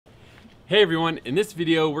Hey everyone, in this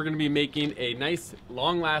video we're going to be making a nice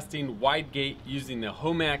long-lasting wide gate using the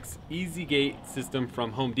Homax Esay Gate system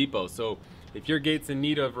from Home Depot. So if your gate's in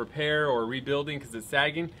need of repair or rebuilding because it's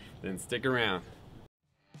sagging, then stick around.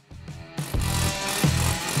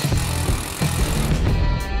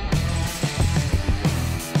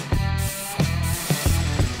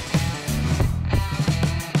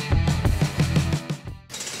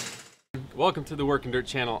 Welcome to the Working Dirt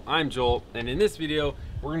channel. I'm Joel, and in this video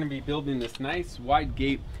we're going to be building this nice wide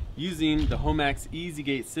gate using the Homax Esay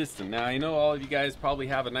Gate system. Now I know all of you guys probably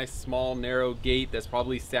have a nice small narrow gate that's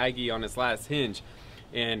probably saggy on its last hinge,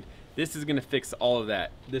 and this is going to fix all of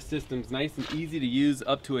that. This system's nice and easy to use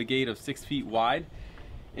up to a gate of 6 feet wide,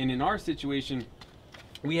 and in our situation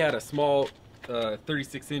we had a small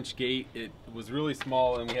 36-inch gate. It was really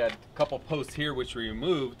small, and we had a couple posts here which we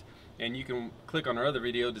removed, and you can click on our other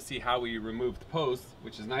video to see how we removed the posts,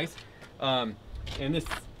 which is nice. And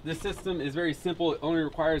this system is very simple. It only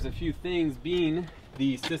requires a few things, being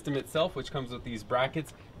the system itself, which comes with these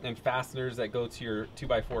brackets and fasteners that go to your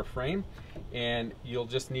 2x4 frame, and you'll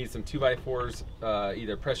just need some 2x4s,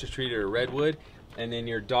 either pressure treated or redwood, and then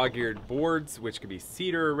your dog-eared boards, which could be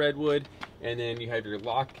cedar or redwood, and then you have your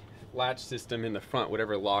lock latch system in the front,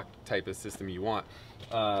 whatever lock type of system you want.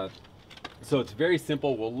 So it's very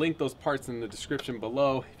simple. We'll link those parts in the description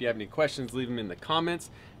below. If you have any questions, leave them in the comments,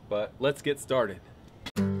 but let's get started.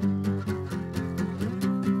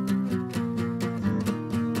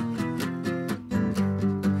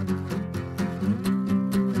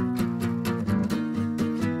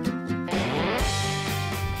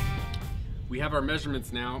 We have our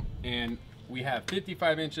measurements now, and we have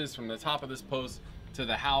 55 inches from the top of this post to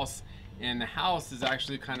the house, and the house is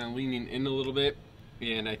actually kind of leaning in a little bit.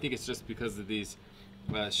 And I think it's just because of these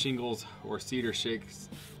shingles or cedar shakes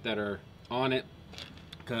that are on it,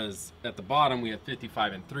 because at the bottom we have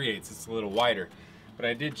 55 3/8. It's a little wider. But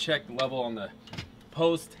I did check the level on the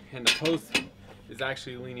post, and the post is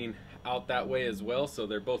actually leaning out that way as well, so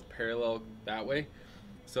they're both parallel that way.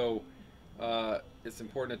 So it's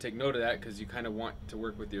important to take note of that, because you kind of want to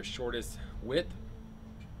work with your shortest width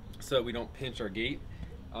so we don't pinch our gate.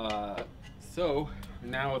 So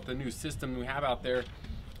now with the new system we have out there,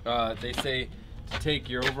 they say to take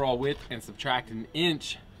your overall width and subtract an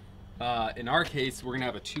inch. In our case, we're gonna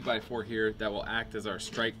have a 2x4 here that will act as our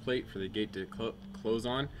strike plate for the gate to close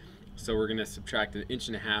on. So we're gonna subtract 1.5 inches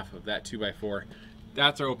of that 2x4.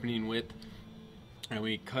 That's our opening width, and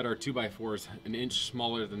we cut our 2x4s an inch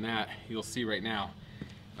smaller than that. You'll see right now.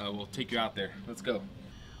 We'll take you out there. Let's go.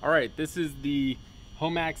 All right, this is the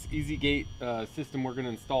Homax Esay Gate system we're going to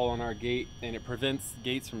install on our gate, and it prevents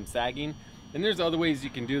gates from sagging. And there's other ways you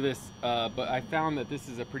can do this, but I found that this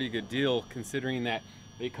is a pretty good deal, considering that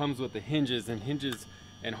it comes with the hinges, and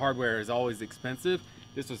and hardware is always expensive.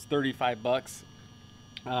 This was 35 bucks,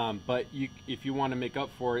 but if you want to make up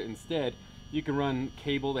for it instead, you can run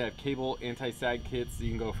cable. They have cable anti-sag kits. You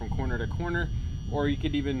can go from corner to corner, or you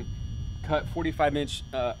could even cut 45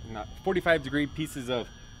 degree pieces of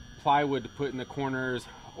plywood to put in the corners,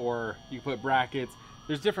 or you can put brackets.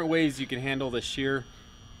 There's different ways you can handle the shear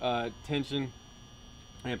tension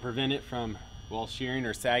and prevent it from, well, shearing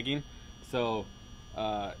or sagging. So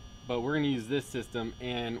but we're going to use this system,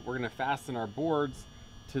 and we're going to fasten our boards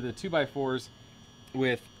to the 2x4s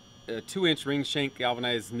with a 2-inch ring shank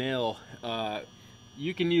galvanized nail.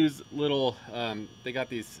 You can use little they got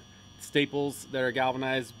these staples that are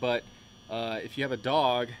galvanized, but if you have a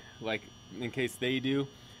dog, like in case they do,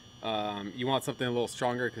 you want something a little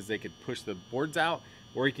stronger because they could push the boards out,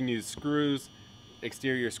 or you can use screws,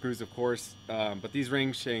 exterior screws of course, but these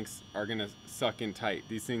ring shanks are going to suck in tight.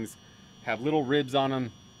 These things have little ribs on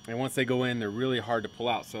them, and once they go in, they're really hard to pull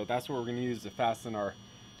out. So that's what we're going to use to fasten our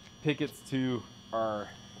pickets to our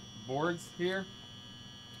boards here.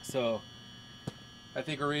 So I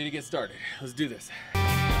think we're ready to get started. Let's do this.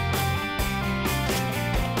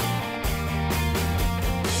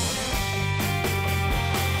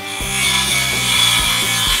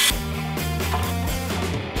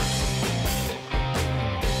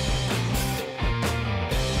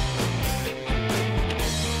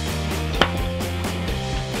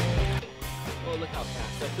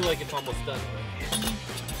 I feel like it's almost done already.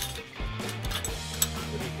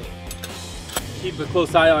 What do you think? Keep a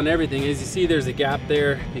close eye on everything. As you see, there's a gap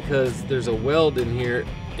there because there's a weld in here,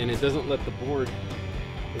 and it doesn't let the board,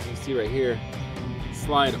 as you see right here,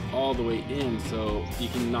 slide all the way in. So you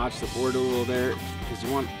can notch the board a little there because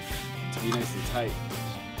you want it to be nice and tight,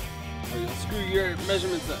 or you'll screw your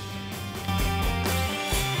measurements up.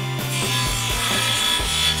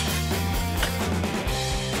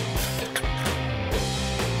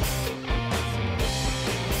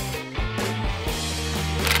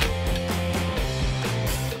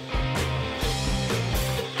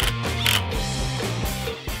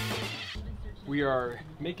 are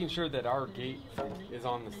making sure that our gate is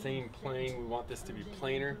on the same plane. We want this to be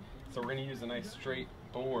planar, so we're going to use a nice straight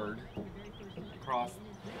board across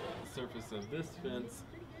the surface of this fence,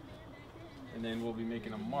 and then we'll be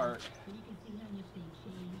making a mark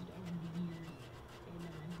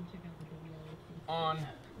on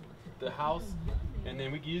the house, and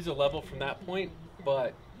then we can use a level from that point,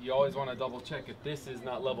 but you always want to double check if this is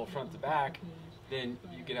not level front to back, then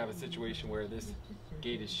you could have a situation where this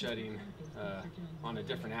gate is shutting on a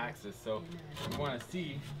different axis. So we want to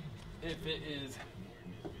see if it is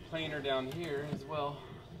planar down here as well,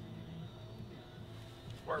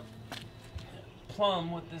 or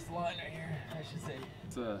plumb with this line right here, I should say.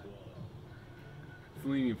 It's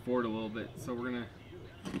leaning forward a little bit, so we're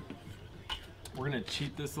gonna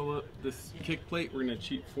cheat this a little. This kick plate, we're gonna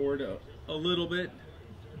cheat forward a little bit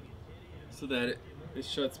so that it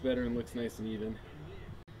shuts better and looks nice and even.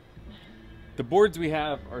 The boards we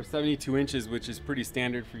have are 72 inches, which is pretty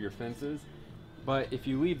standard for your fences. But if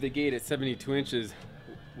you leave the gate at 72 inches,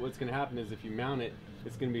 what's going to happen is if you mount it,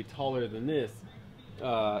 it's going to be taller than this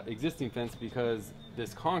existing fence because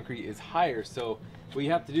this concrete is higher. So what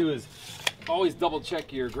you have to do is always double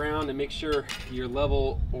check your ground and make sure you're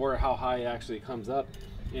level or how high it actually comes up.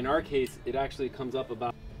 In our case, it actually comes up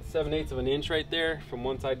about 7/8 of an inch right there from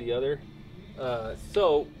one side to the other.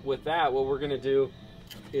 So with that, what we're going to do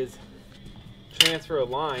is transfer a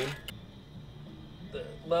line, the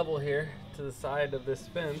level here, to the side of this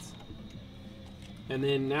fence, and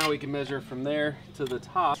then now we can measure from there to the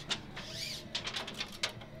top,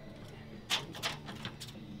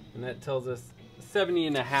 and that tells us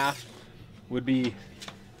 70.5 would be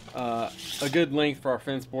a good length for our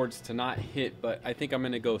fence boards to not hit, but I think I'm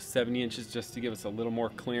going to go 70 inches just to give us a little more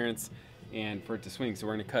clearance and for it to swing. So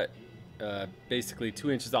we're going to cut basically 2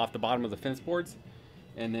 inches off the bottom of the fence boards,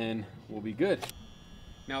 and then we'll be good.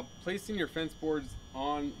 Now, placing your fence boards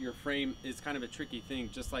on your frame is kind of a tricky thing,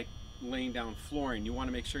 just like laying down flooring. You want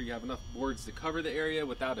to make sure you have enough boards to cover the area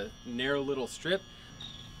without a narrow little strip.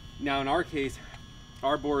 Now in our case,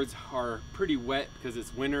 our boards are pretty wet because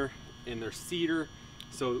it's winter and they're cedar,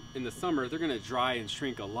 so in the summer they're going to dry and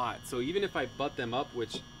shrink a lot. So even if I butt them up,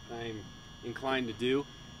 which I'm inclined to do,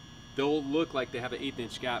 they'll look like they have an 1/8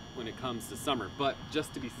 inch gap when it comes to summer. But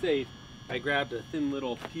just to be safe, I grabbed a thin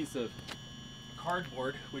little piece of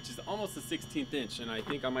cardboard, which is almost a 1/16 inch, and I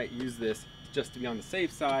think I might use this just to be on the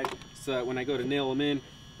safe side, so that when I go to nail them in,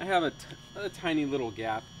 I have a tiny little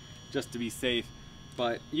gap just to be safe.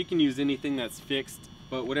 But you can use anything that's fixed,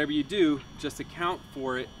 but whatever you do, just account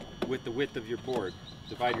for it with the width of your board.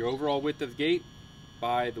 Divide your overall width of the gate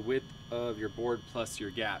by the width of your board plus your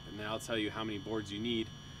gap, and then I'll tell you how many boards you need.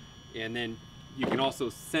 And then you can also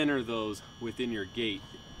center those within your gate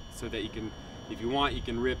so that you can, if you want, you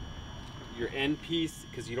can rip your end piece,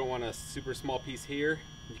 because you don't want a super small piece here.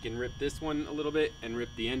 You can rip this one a little bit and rip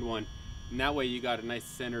the end one, and that way you got a nice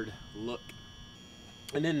centered look.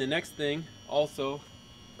 And then the next thing also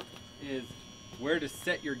is where to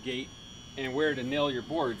set your gate and where to nail your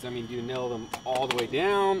boards. I mean, do you nail them all the way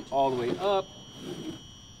down, all the way up?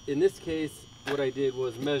 In this case, what I did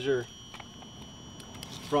was measure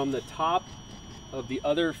from the top of the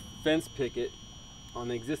other fence picket on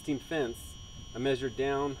the existing fence. I measured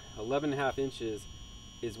down 11.5 inches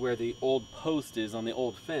is where the old post is on the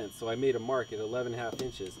old fence. So I made a mark at 11.5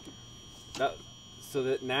 inches. So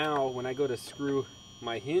that now when I go to screw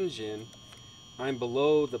my hinge in, I'm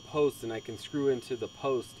below the post and I can screw into the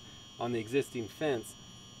post on the existing fence.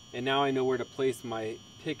 And now I know where to place my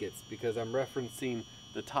pickets because I'm referencing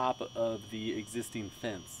the top of the existing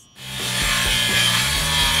fence.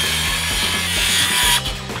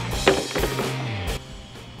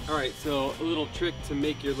 Alright, so a little trick to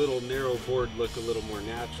make your little narrow board look a little more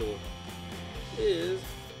natural is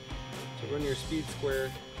to run your speed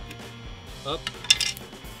square up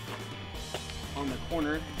on the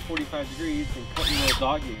corner 45 degrees and cut your little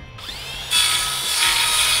dog ear.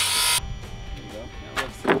 There you go.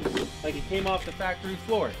 That looks like it came off the factory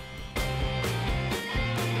floor.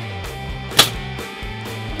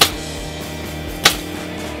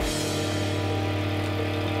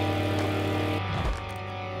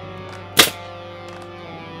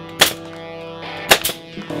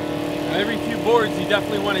 Every few boards you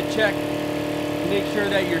definitely want to check to make sure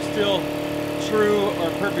that you're still true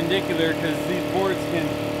or perpendicular, because these boards can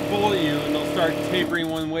fool you and they'll start tapering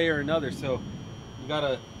one way or another. So you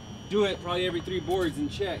gotta do it probably every 3 boards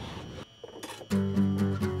and check.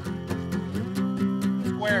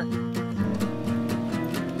 Square.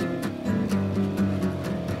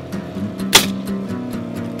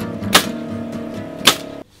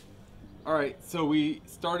 Alright, so we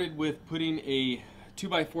started with putting a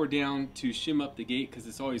 2x4 down to shim up the gate because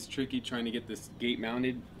it's always tricky trying to get this gate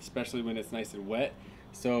mounted, especially when it's nice and wet.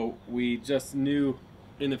 So we just knew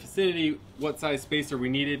in the vicinity what size spacer we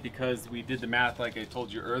needed because we did the math like I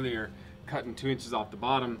told you earlier, cutting 2 inches off the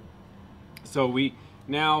bottom. So we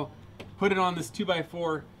now put it on this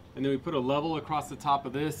 2x4 and then we put a level across the top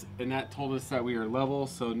of this, and that told us that we are level.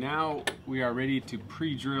 So now we are ready to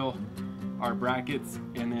pre-drill our brackets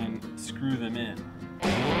and then screw them in.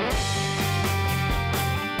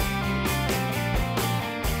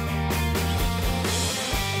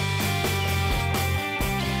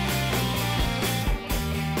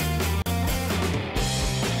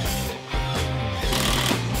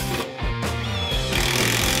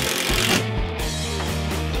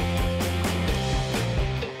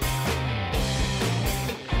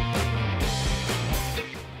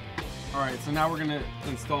 Alright, so now we're going to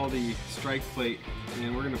install the strike plate,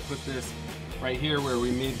 and we're going to put this right here where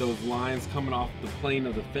we made those lines coming off the plane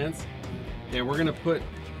of the fence. And we're going to put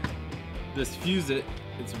this fuse it.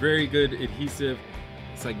 It's very good adhesive.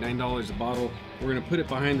 It's like $9 a bottle. We're going to put it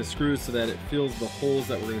behind the screws so that it fills the holes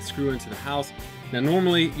that we're going to screw into the house. Now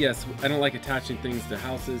normally, yes, I don't like attaching things to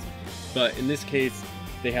houses, but in this case,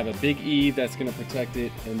 they have a big E that's going to protect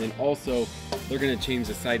it, and then also they're going to change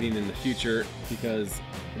the siding in the future because,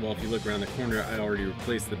 well, if you look around the corner, I already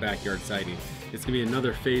replaced the backyard siding. It's going to be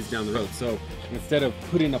another phase down the road. So instead of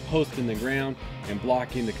putting a post in the ground and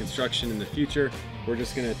blocking the construction in the future, we're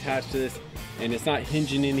just going to attach to this, and it's not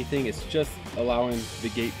hinging anything, it's just allowing the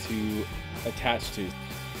gate to attach to.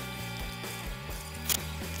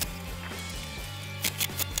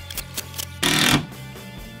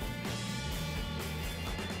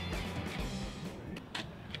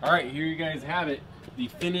 All right, here you guys have it, the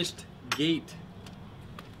finished gate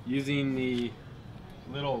using the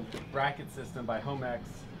little bracket system by Homax.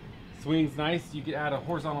 Swings nice. You could add a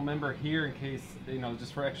horizontal member here in case, you know,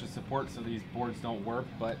 just for extra support so these boards don't warp,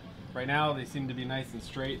 but right now they seem to be nice and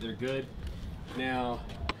straight. They're good. Now,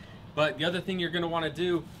 but the other thing you're going to want to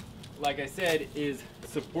do, like I said, is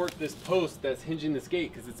support this post that's hinging this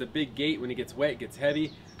gate because it's a big gate. When it gets wet, it gets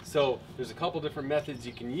heavy. So there's a couple different methods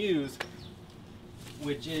you can use,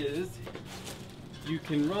 which is you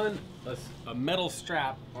can run a metal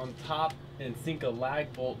strap on top and sink a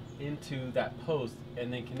lag bolt into that post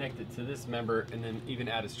and then connect it to this member, and then even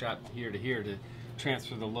add a strap here to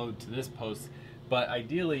transfer the load to this post. But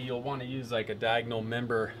ideally you'll want to use like a diagonal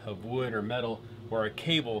member of wood or metal or a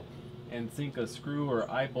cable and sink a screw or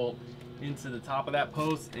eye bolt into the top of that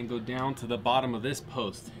post and go down to the bottom of this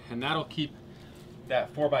post, and that'll keep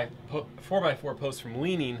that 4x4 post from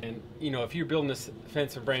leaning. And you know, if you're building this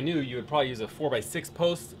fence brand new, you would probably use a 4x6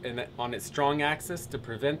 post and on its strong axis to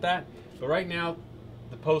prevent that. But right now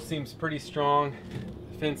the post seems pretty strong,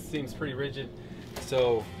 the fence seems pretty rigid,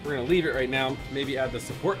 so we're gonna leave it right now, maybe add the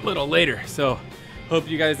support a little later. So hope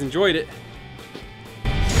you guys enjoyed it.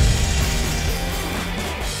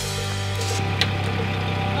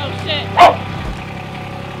 Oh shit.